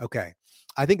 Okay,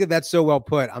 I think that's so well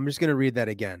put. I'm just going to read that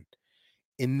again.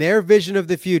 In their vision of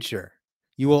the future,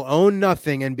 you will own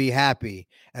nothing and be happy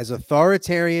as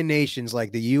authoritarian nations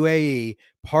like the UAE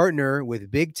partner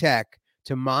with big tech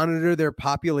to monitor their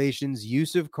population's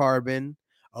use of carbon,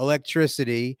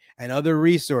 electricity, and other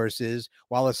resources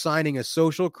while assigning a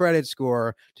social credit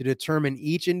score to determine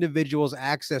each individual's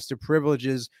access to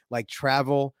privileges like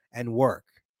travel and work.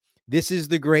 This is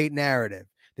the great narrative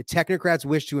the technocrats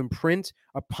wish to imprint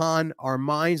upon our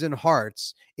minds and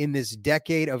hearts in this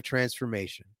decade of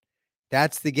transformation.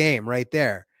 That's the game right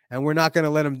there. And we're not going to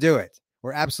let them do it.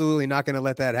 We're absolutely not going to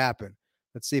let that happen.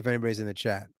 Let's see if anybody's in the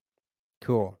chat.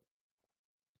 Cool.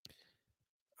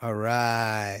 All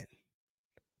right.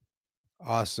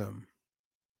 Awesome.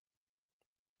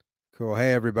 Cool.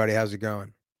 Hey, everybody. How's it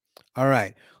going? All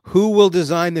right. Who will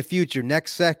design the future?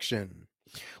 Next section.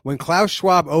 When Klaus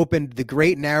Schwab opened the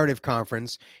Great Narrative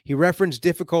Conference, he referenced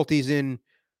difficulties in,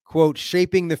 quote,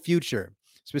 shaping the future.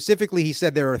 Specifically, he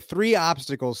said there are 3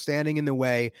 obstacles standing in the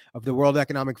way of the World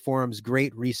Economic Forum's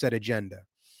Great Reset agenda.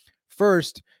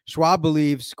 First, Schwab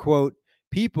believes, quote,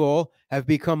 people have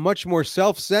become much more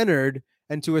self-centered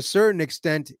and to a certain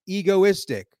extent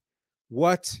egoistic.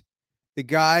 What? The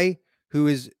guy who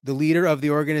is the leader of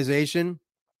the organization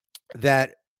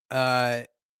that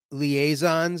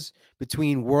liaisons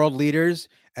between world leaders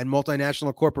and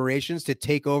multinational corporations to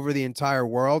take over the entire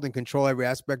world and control every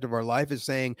aspect of our life, is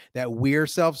saying that we're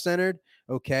self-centered.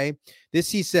 Okay. This,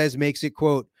 he says, makes it,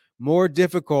 quote, more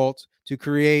difficult to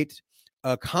create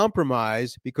a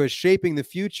compromise because shaping the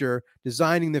future,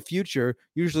 designing the future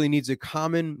usually needs a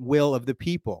common will of the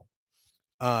people.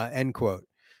 End quote.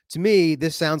 To me,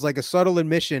 this sounds like a subtle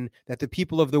admission that the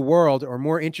people of the world are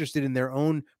more interested in their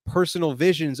own personal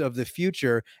visions of the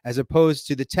future as opposed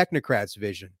to the technocrats'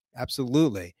 vision.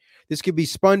 Absolutely. This could be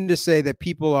spun to say that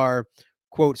people are,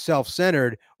 quote,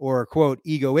 self-centered or, quote,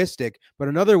 egoistic. But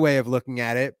another way of looking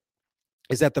at it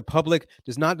is that the public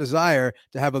does not desire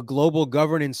to have a global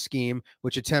governance scheme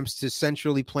which attempts to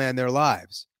centrally plan their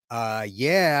lives.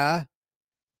 Yeah.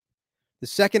 The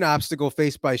second obstacle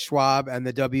faced by Schwab and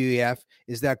the WEF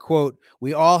is that, quote,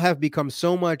 we all have become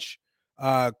so much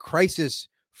crisis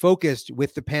focused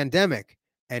with the pandemic,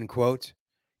 end quote.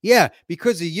 Yeah,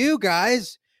 because of you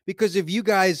guys, because of you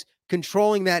guys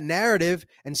controlling that narrative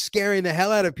and scaring the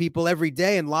hell out of people every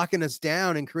day and locking us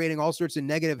down and creating all sorts of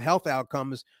negative health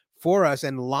outcomes for us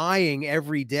and lying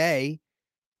every day.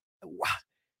 Wow.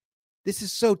 This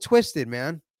is so twisted,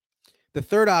 man. The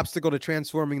third obstacle to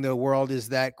transforming the world is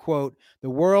that, quote, the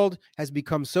world has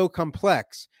become so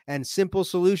complex and simple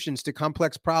solutions to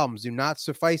complex problems do not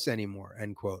suffice anymore,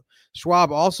 end quote.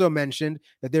 Schwab also mentioned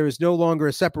that there is no longer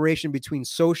a separation between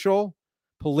social,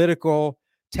 political,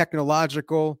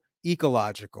 technological,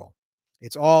 ecological.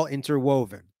 It's all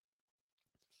interwoven.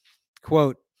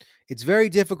 Quote, it's very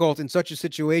difficult in such a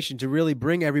situation to really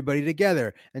bring everybody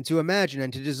together and to imagine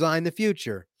and to design the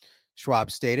future, Schwab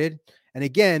stated. And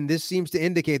again, this seems to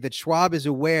indicate that Schwab is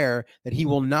aware that he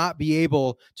will not be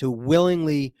able to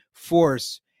willingly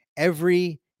force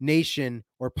every nation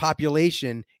or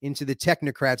population into the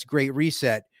technocrats' great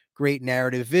reset, great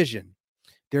narrative vision.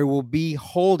 There will be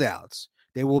holdouts.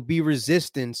 There will be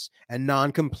resistance and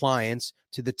non-compliance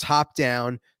to the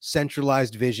top-down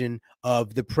centralized vision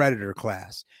of the predator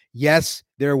class. Yes,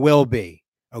 there will be,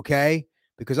 okay?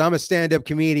 Because I'm a stand-up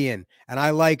comedian and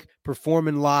I like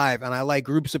performing live and I like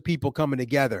groups of people coming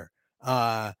together.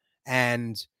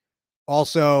 And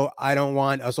also, I don't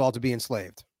want us all to be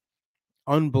enslaved.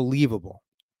 Unbelievable.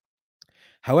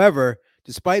 However,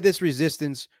 despite this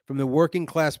resistance from the working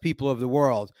class people of the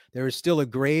world, there is still a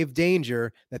grave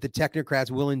danger that the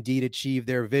technocrats will indeed achieve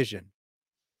their vision.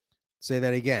 Say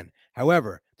that again.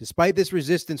 However, despite this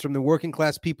resistance from the working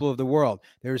class people of the world,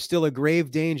 there is still a grave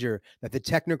danger that the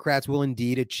technocrats will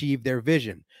indeed achieve their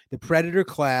vision. The predator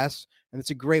class, and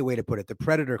it's a great way to put it, the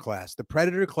predator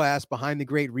class behind the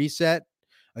Great Reset,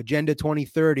 Agenda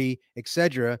 2030,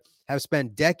 etc., have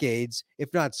spent decades,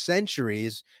 if not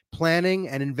centuries, planning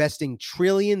and investing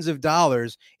trillions of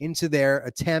dollars into their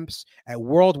attempts at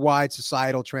worldwide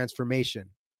societal transformation.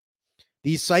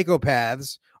 These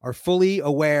psychopaths are fully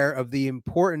aware of the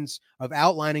importance of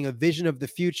outlining a vision of the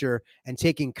future and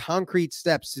taking concrete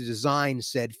steps to design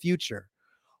said future.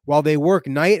 While they work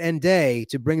night and day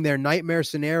to bring their nightmare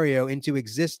scenario into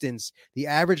existence, the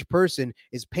average person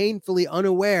is painfully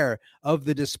unaware of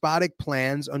the despotic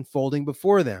plans unfolding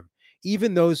before them.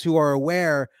 Even those who are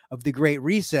aware of the Great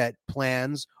Reset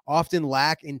plans often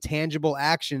lack intangible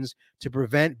actions to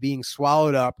prevent being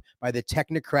swallowed up by the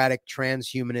technocratic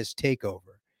transhumanist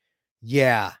takeover.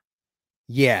 Yeah,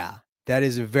 that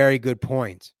is a very good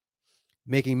point.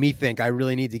 Making me think I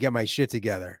really need to get my shit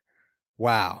together.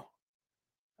 Wow.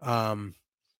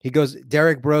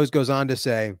 Derrick Broze goes on to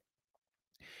say,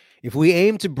 if we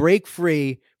aim to break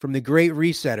free from the great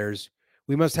resetters,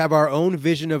 we must have our own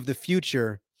vision of the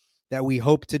future that we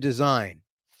hope to design.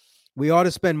 We ought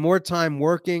to spend more time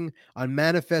working on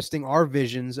manifesting our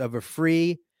visions of a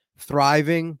free,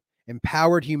 thriving,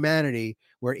 empowered humanity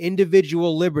where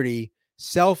individual liberty,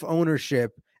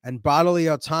 self-ownership, and bodily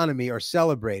autonomy are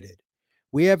celebrated.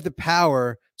 We have the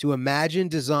power to imagine,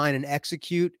 design, and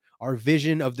execute our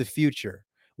vision of the future.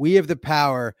 We have the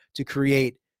power to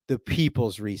create the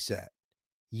people's reset.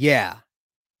 Yeah,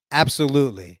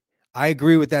 absolutely. I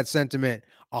agree with that sentiment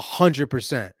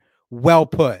 100%. Well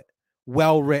put,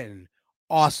 well written,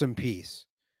 awesome piece.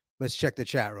 Let's check the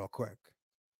chat real quick.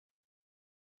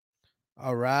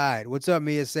 All right. What's up,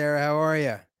 Mia Sarah? How are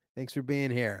you? Thanks for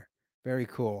being here. Very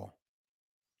cool.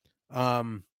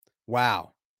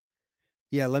 Wow.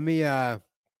 Yeah, let me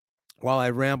while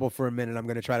I ramble for a minute, I'm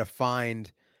going to try to find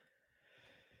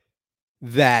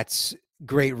that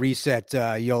Great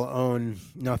Reset, You'll Own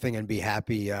Nothing and Be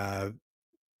Happy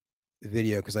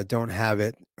video because I don't have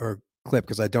it, or clip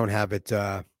because I don't have it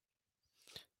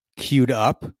queued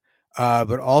up.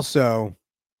 But also,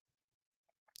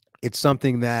 it's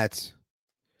something that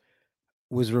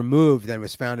was removed and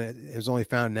was found. It was only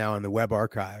found now in the web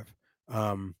archive.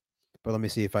 But let me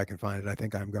see if I can find it. I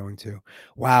think I'm going to.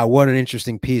 Wow, what an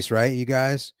interesting piece, right, you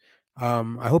guys?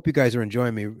 I hope you guys are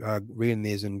enjoying me reading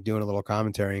these and doing a little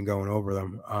commentary and going over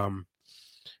them,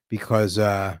 because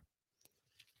I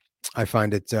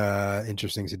find it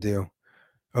interesting to do.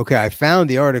 Okay, I found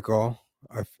the article.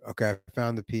 Okay, I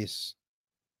found the piece.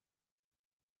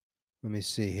 Let me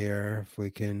see here if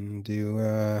we can do.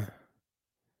 Let's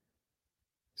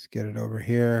get it over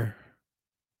here.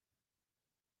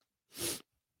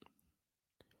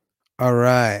 All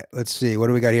right, let's see. What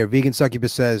do we got here? Vegan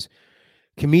Succubus says,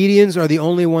 comedians are the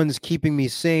only ones keeping me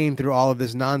sane through all of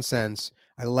this nonsense.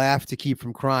 I laugh to keep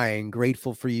from crying.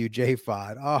 Grateful for you,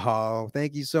 JFOD. Oh,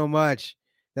 thank you so much.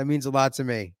 That means a lot to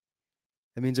me.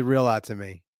 That means a real lot to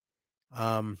me.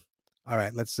 All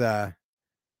right, let's do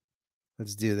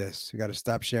this. We got to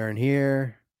stop sharing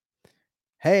here.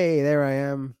 Hey, there I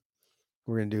am.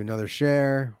 We're going to do another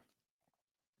share.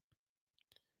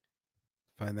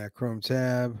 Find that Chrome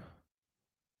tab.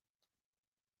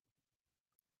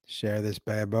 Share this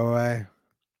bad boy.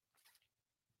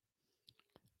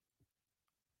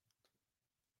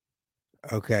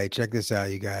 Okay, check this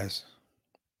out, you guys.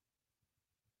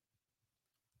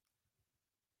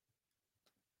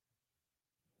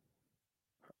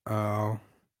 Oh,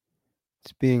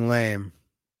 it's being lame.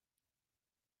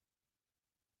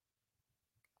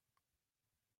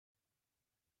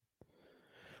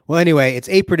 Well, anyway, it's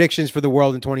 8 predictions for the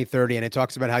world in 2030, and it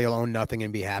talks about how you'll own nothing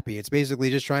and be happy. It's basically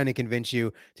just trying to convince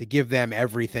you to give them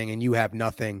everything and you have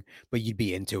nothing, but you'd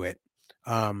be into it.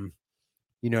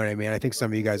 You know what I mean? I think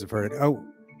some of you guys have heard it. Oh,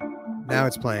 now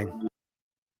it's playing.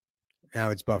 Now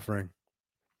it's buffering.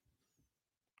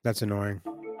 That's annoying.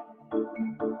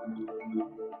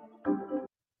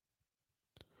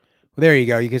 Well, there you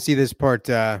go. You can see this part.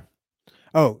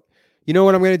 Oh, you know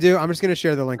what I'm going to do? I'm just going to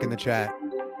share the link in the chat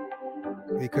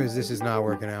because this is not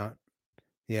working out.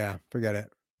 Yeah, forget it.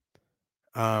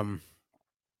 I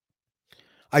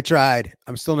tried.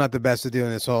 I'm still not the best at doing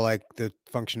this whole like the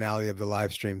functionality of the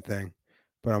live stream thing,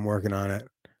 but I'm working on it.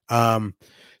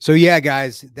 So yeah,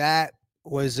 guys, that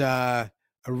was a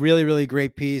really, really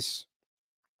great piece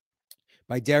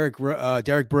by Derrick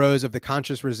Broze of The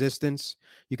Conscious Resistance.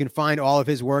 You can find all of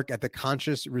his work at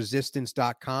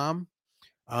theconsciousresistance.com.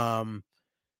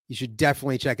 You should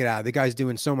definitely check it out. The guy's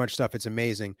doing so much stuff. It's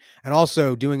amazing. And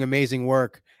also doing amazing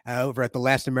work over at The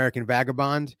Last American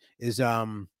Vagabond is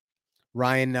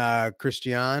Ryan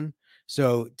Christian.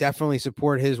 So definitely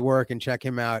support his work and check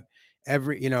him out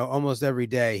almost every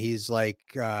day. He's like,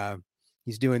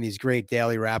 he's doing these great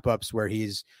daily wrap ups where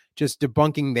he's just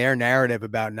debunking their narrative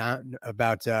about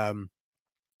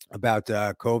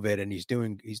COVID, and he's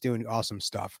doing awesome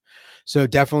stuff. So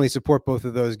definitely support both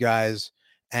of those guys.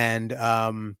 And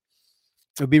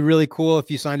it'd be really cool if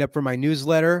you signed up for my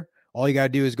newsletter. All you got to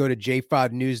do is go to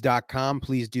jfodnews.com.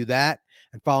 Please do that.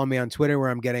 And follow me on Twitter where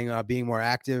I'm getting being more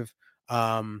active.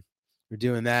 We're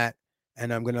doing that.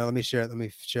 And I'm gonna let me share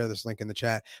this link in the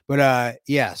chat. But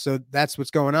yeah, so that's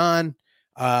what's going on.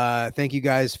 Thank you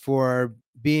guys for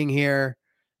being here.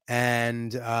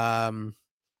 And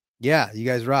yeah, you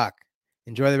guys rock.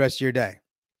 Enjoy the rest of your day.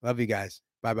 Love you guys.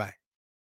 Bye-bye.